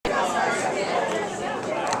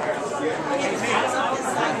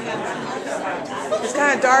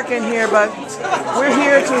kind of dark in here, but we're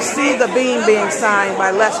here to see the beam being signed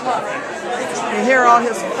by Leslie. And here are all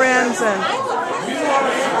his friends and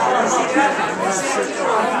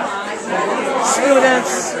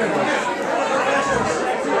students.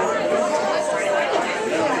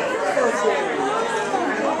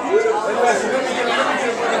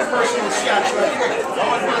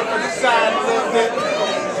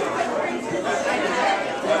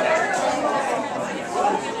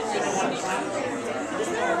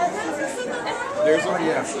 There's only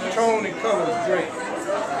tone and color is great.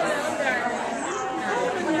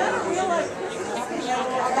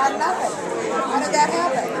 I got nothing. How did that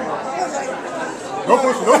happen? No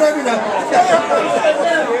push, no baby now.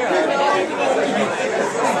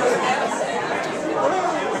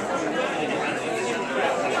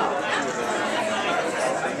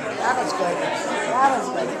 That was good. That was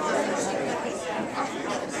good.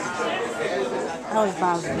 That was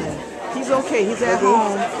Bowser. He's okay. He's at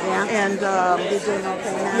home. Yeah. And He's doing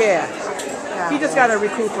okay now? yeah, he just got to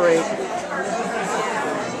recuperate.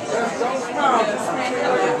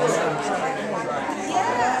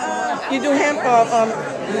 You do you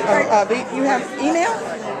have email?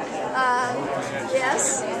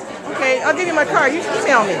 Yes. Okay, I'll give you my card. You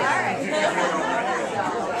email me.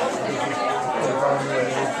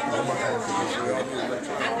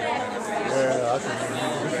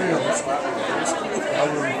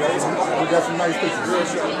 We got some nice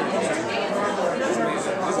pictures.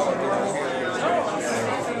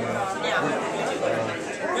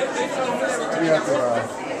 We have to,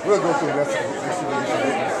 we'll go through the rest of it.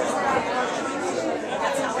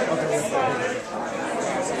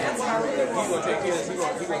 He's going to take his, he's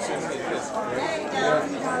going to send me this.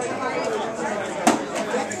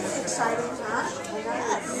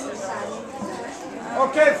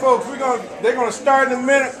 Okay, folks, they're going to start in a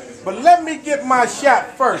minute. But let me get my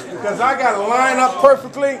shot first, because I got to line up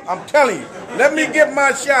perfectly. I'm telling you, let me get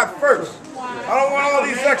my shot first. I don't want all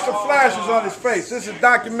these extra flashes on his face. This is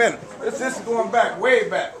documented. This is going back, way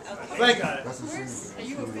back. Thank you. Are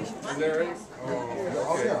you official? Is that right?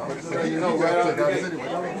 Oh, yeah. But you know, right out there anyway.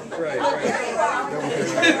 Right.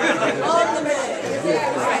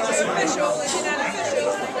 Just official, is she not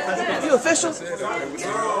official? You official?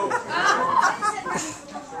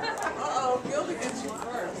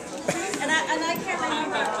 And I can't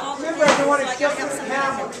remember all the names, like I have some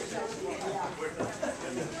names.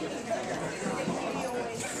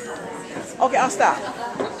 Okay, I'll stop.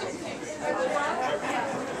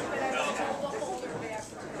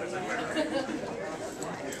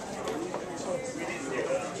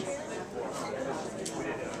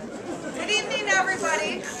 Good evening,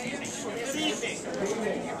 everybody. Good evening.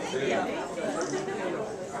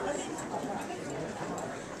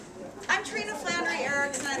 I'm Trina Flannery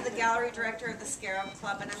Erickson. I'm the gallery director of the Scarab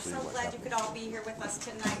Club, and I'm so glad you could all be here with us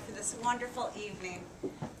tonight for this wonderful evening,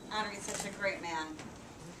 honoring such a great man.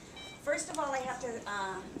 First of all, I have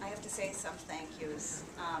to say some thank yous.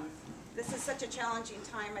 This is such a challenging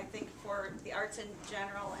time, I think, for the arts in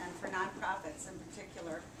general and for nonprofits in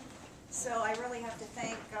particular. So I really have to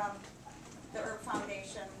thank the Herb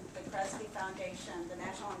Foundation, the Kresge Foundation, the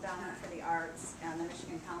National Endowment for the Arts, and the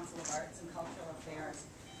Michigan Council of Arts and Cultural Affairs,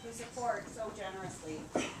 who support so generously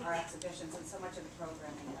our exhibitions and so much of the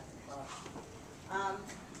programming at the club.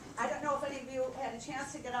 I don't know if any of you had a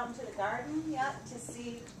chance to get out into the garden yet to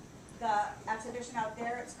see the exhibition out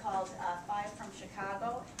there. It's called Five from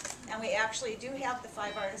Chicago, and we actually do have the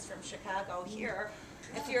 5 artists from Chicago here.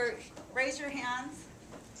 If you're, raise your hands.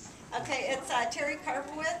 Okay, it's Terry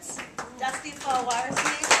Karpowitz, Dusty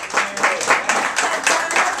Falwarski,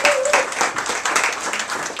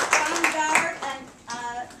 John Ballard,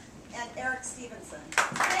 and Eric Stevenson.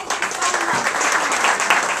 Thank you so much.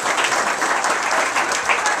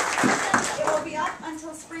 It will be up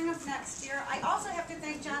until spring of next year. I also have to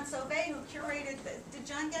thank John Sauvé, who curated did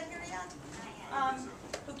John get here yet?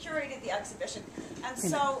 Who curated the exhibition. And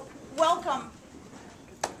so, welcome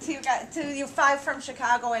to you 5 from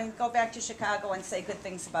Chicago, and go back to Chicago and say good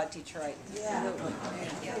things about Detroit. Yeah.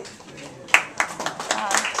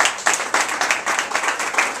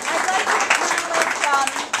 I'd like to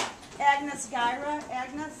acknowledge Agnes Gyra.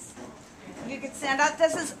 Agnes, you could stand up.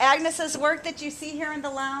 This is Agnes's work that you see here in the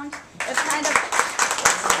lounge. It's kind of...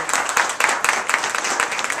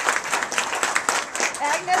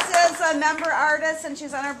 Agnes is a member artist, and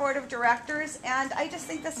she's on our board of directors, and I just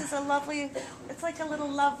think this is a lovely, it's like a little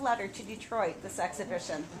love letter to Detroit, this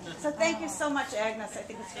exhibition. So thank you so much, Agnes. I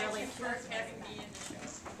think it's really...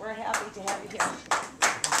 We're happy to have you here.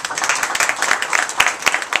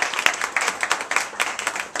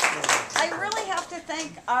 I really have to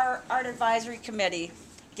thank our Art Advisory Committee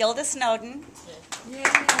Gilda Snowden,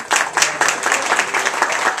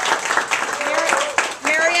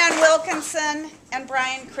 Marianne Wilkinson, and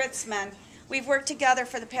Brian Kritzman. We've worked together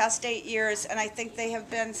for the past 8 years, and I think they have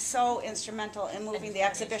been so instrumental in moving the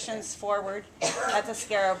exhibitions forward at the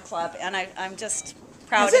Scarab Club, and I'm just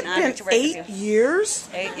proud and honored to work with you. Has it been 8 years?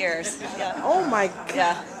 8 years, yeah. Oh my God.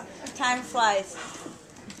 Yeah, time flies.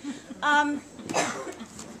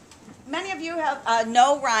 Many of you have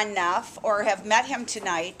know Ron Neff or have met him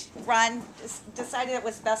tonight. Ron decided it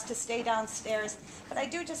was best to stay downstairs, but I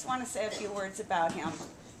do just want to say a few words about him.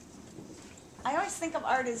 I always think of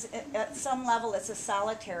art as, at some level, it's a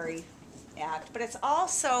solitary act, but it's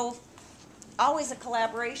also always a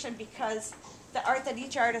collaboration because the art that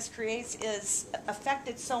each artist creates is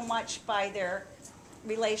affected so much by their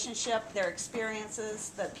relationship, their experiences,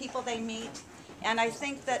 the people they meet. And I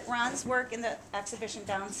think that Ron's work in the exhibition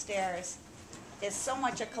downstairs is so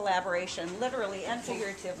much a collaboration, literally and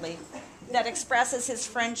figuratively, that expresses his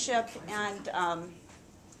friendship and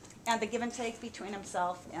the give and take between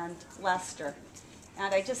himself and Lester.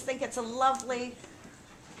 And I just think it's a lovely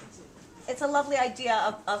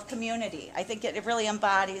idea of community. I think it really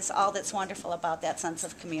embodies all that's wonderful about that sense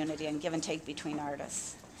of community and give and take between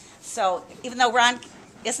artists. So even though Ron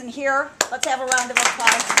isn't here, let's have a round of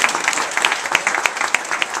applause.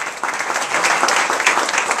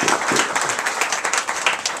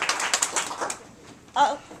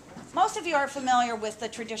 Most of you are familiar with the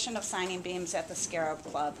tradition of signing beams at the Scarab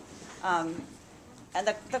Club. And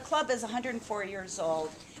the club is 104 years old,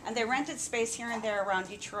 and they rented space here and there around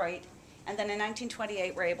Detroit, and then in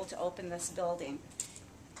 1928 were able to open this building.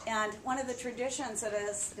 And one of the traditions that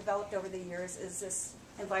has developed over the years is this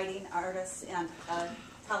inviting artists and a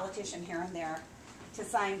politician here and there to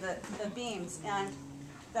sign the beams. And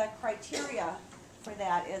the criteria for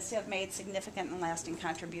that is to have made significant and lasting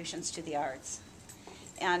contributions to the arts.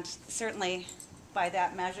 And certainly, by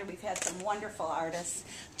that measure, we've had some wonderful artists.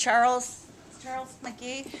 Charles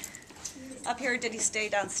McGee, up here, did he stay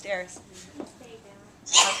downstairs?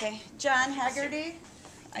 Okay. John Haggerty,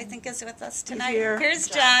 I think, is with us tonight. Here's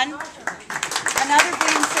John, another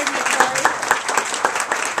beam signatory.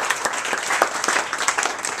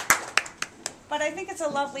 But I think it's a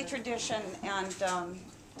lovely tradition, and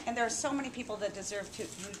there are so many people that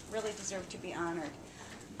really deserve to be honored.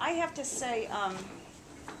 I have to say,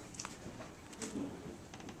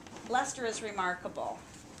 Lester is remarkable.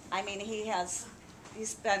 I mean, he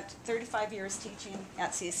spent 35 years teaching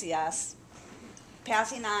at CCS,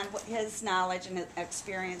 passing on his knowledge and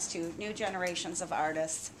experience to new generations of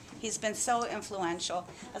artists. He's been so influential.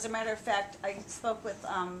 As a matter of fact, I spoke with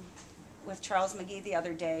Charles McGee the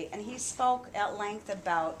other day, and he spoke at length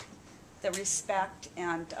about the respect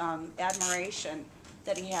and admiration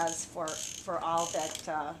that he has for all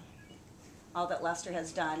that Lester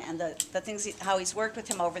has done, and the things how he's worked with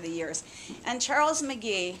him over the years. And Charles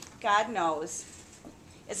McGee, God knows,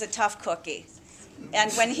 is a tough cookie.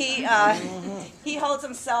 And when he holds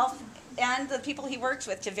himself and the people he works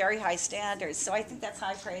with to very high standards. So I think that's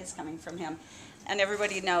high praise coming from him. And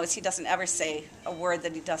everybody knows he doesn't ever say a word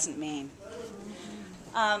that he doesn't mean.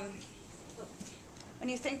 When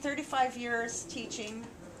you think 35 years teaching,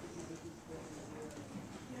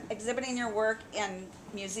 exhibiting your work in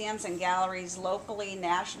museums and galleries locally,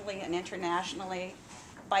 nationally, and internationally,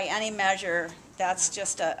 by any measure, that's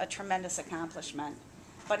just a tremendous accomplishment.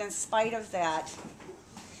 But in spite of that,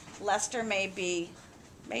 Lester may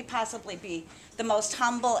possibly be the most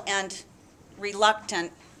humble and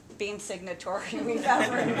reluctant beam signatory we've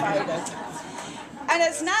ever invited. And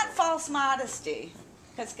it's not false modesty,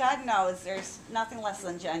 because God knows there's nothing less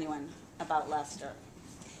than genuine about Lester.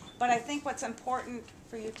 But I think what's important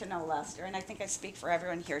for you to know, Lester, and I think I speak for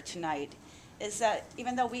everyone here tonight, is that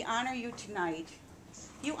even though we honor you tonight,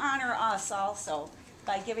 you honor us also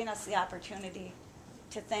by giving us the opportunity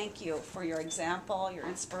to thank you for your example, your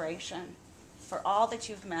inspiration, for all that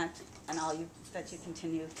you've meant and all that you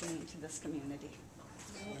continue to mean to this community.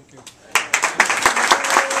 Thank you.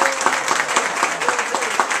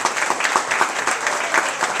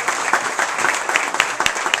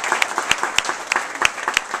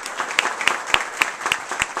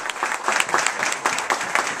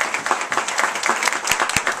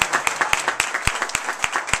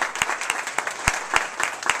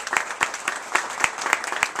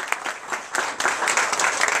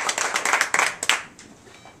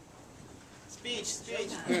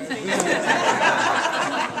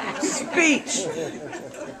 Speech.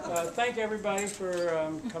 Thank everybody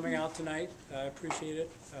for coming out tonight. I appreciate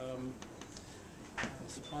it.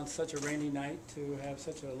 On such a rainy night to have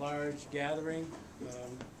such a large gathering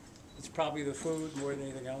it's probably the food more than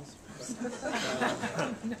anything else.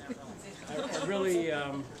 I really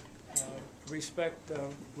respect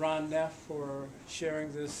Ron Neff for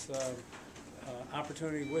sharing this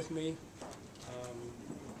opportunity with me.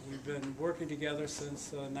 We've been working together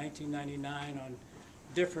since 1999 on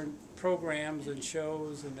different programs and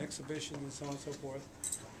shows and exhibitions and so on and so forth.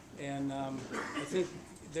 And I think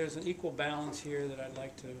there's an equal balance here that I'd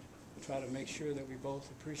like to try to make sure that we both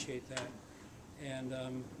appreciate that. And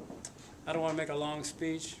I don't want to make a long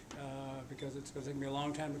speech because it's going to take me a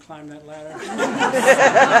long time to climb that ladder.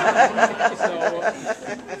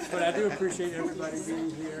 But I do appreciate everybody being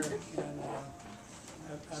here. And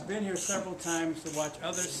I've been here several times to watch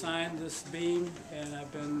others sign this beam, and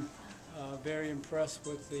I've been very impressed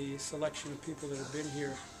with the selection of people that have been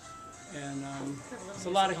here. And it's a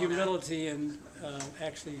lot of humility in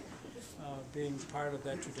actually being part of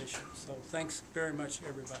that tradition. So thanks very much,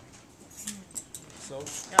 everybody. So.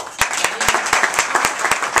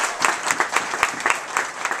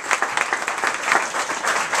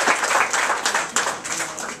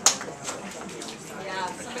 Yeah,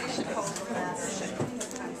 somebody should hold the ladder.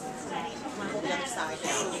 The other side.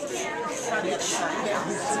 The other side.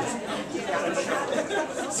 Yeah,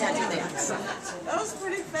 do that. That was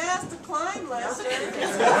pretty fast to climb, Lester.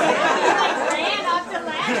 Ran up the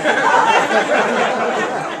ladder.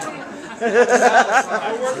 It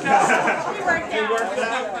worked out. It worked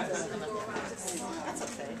out. That's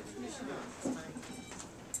okay.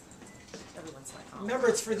 Everyone's like, oh. Remember,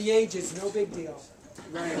 it's for the ages, no big deal.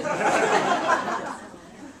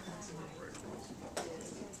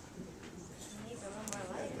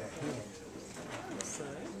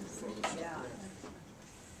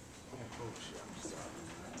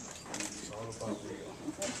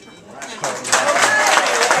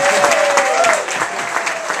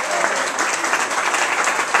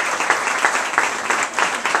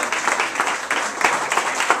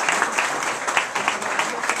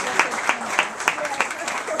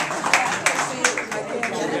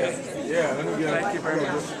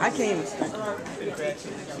 I can't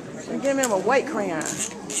even give him a white crayon.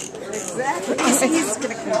 Exactly. He's going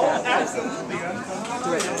to come out.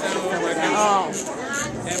 Oh.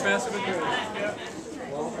 Ambassador Good.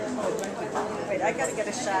 Wait, I got to get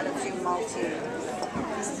a shot of you multi.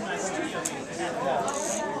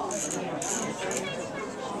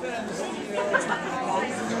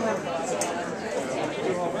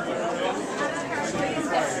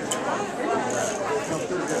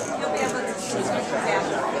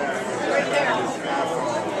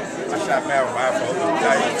 I shot mad with my iPhone.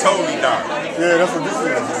 It's totally dark. Yeah, that's what this is.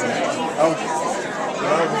 I was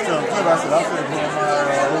telling Cliff, I said, I should have been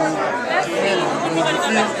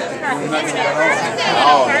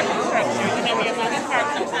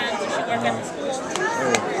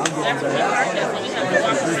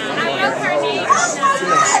my